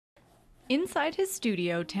Inside his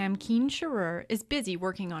studio, Tamkeen is busy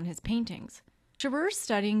working on his paintings. Sherrer's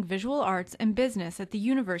studying visual arts and business at the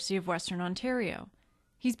University of Western Ontario.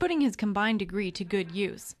 He's putting his combined degree to good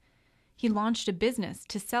use. He launched a business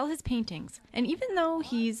to sell his paintings, and even though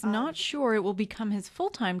he's not sure it will become his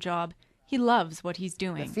full-time job, he loves what he's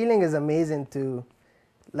doing. The feeling is amazing to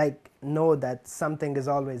know that something is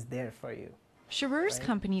always there for you. Sherrer's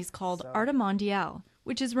company is called ArtaMondial,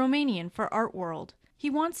 which is Romanian for art world. He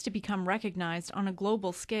wants to become recognized on a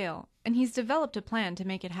global scale, and he's developed a plan to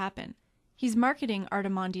make it happen. He's marketing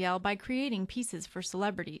ArtaMondial by creating pieces for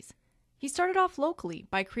celebrities. He started off locally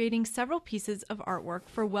by creating several pieces of artwork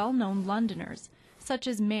for well-known Londoners, such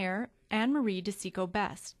as Mayor Anne-Marie de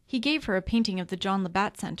Sico-Best. He gave her a painting of the John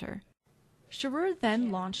Labatt Centre. Sherrer then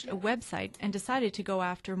launched a website and decided to go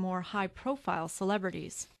after more high-profile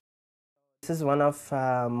celebrities. This is one of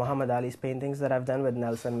Muhammad Ali's paintings that I've done with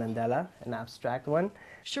Nelson Mandela, an abstract one.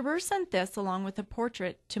 Sherrer sent this along with a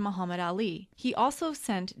portrait to Muhammad Ali. He also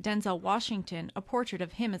sent Denzel Washington a portrait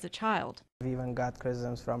of him as a child. We've even got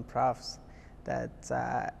criticisms from profs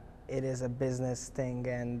that it is a business thing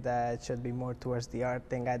and it should be more towards the art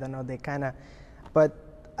thing. I don't know, but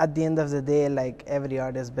at the end of the day, like, every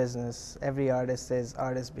art is business. Every artist is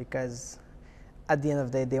artist because at the end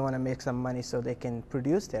of the day, they want to make some money so they can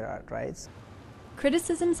produce their art, right?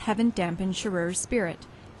 Criticisms haven't dampened Sherrer's spirit.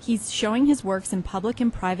 He's showing his works in public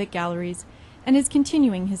and private galleries and is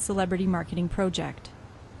continuing his celebrity marketing project.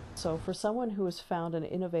 So for someone who has found an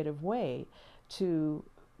innovative way to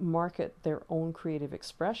market their own creative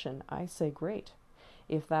expression, I say great.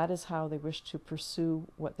 If that is how they wish to pursue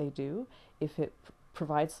what they do, if it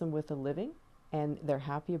provides them with a living and they're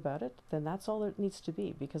happy about it, then that's all it needs to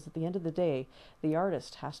be, because at the end of the day, the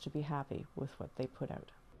artist has to be happy with what they put out.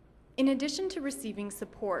 In addition to receiving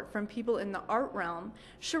support from people in the art realm,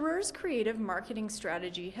 Sherrer's creative marketing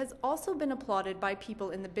strategy has also been applauded by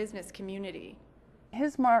people in the business community.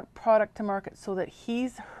 His product to market so that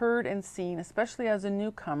he's heard and seen, especially as a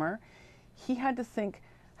newcomer, he had to think,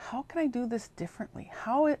 how can I do this differently?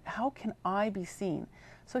 How can I be seen?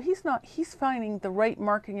 So he's finding the right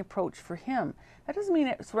marketing approach for him. That doesn't mean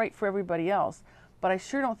it's right for everybody else, but I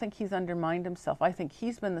sure don't think he's undermined himself. I think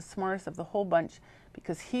he's been the smartest of the whole bunch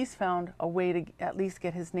because he's found a way to at least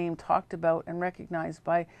get his name talked about and recognized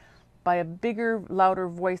by a bigger, louder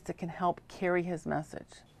voice that can help carry his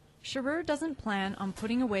message. Sherrer doesn't plan on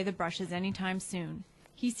putting away the brushes anytime soon.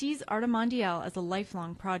 He sees ArtaMondial as a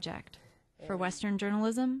lifelong project. For Western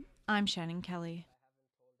Journalism, I'm Shannon Kelly.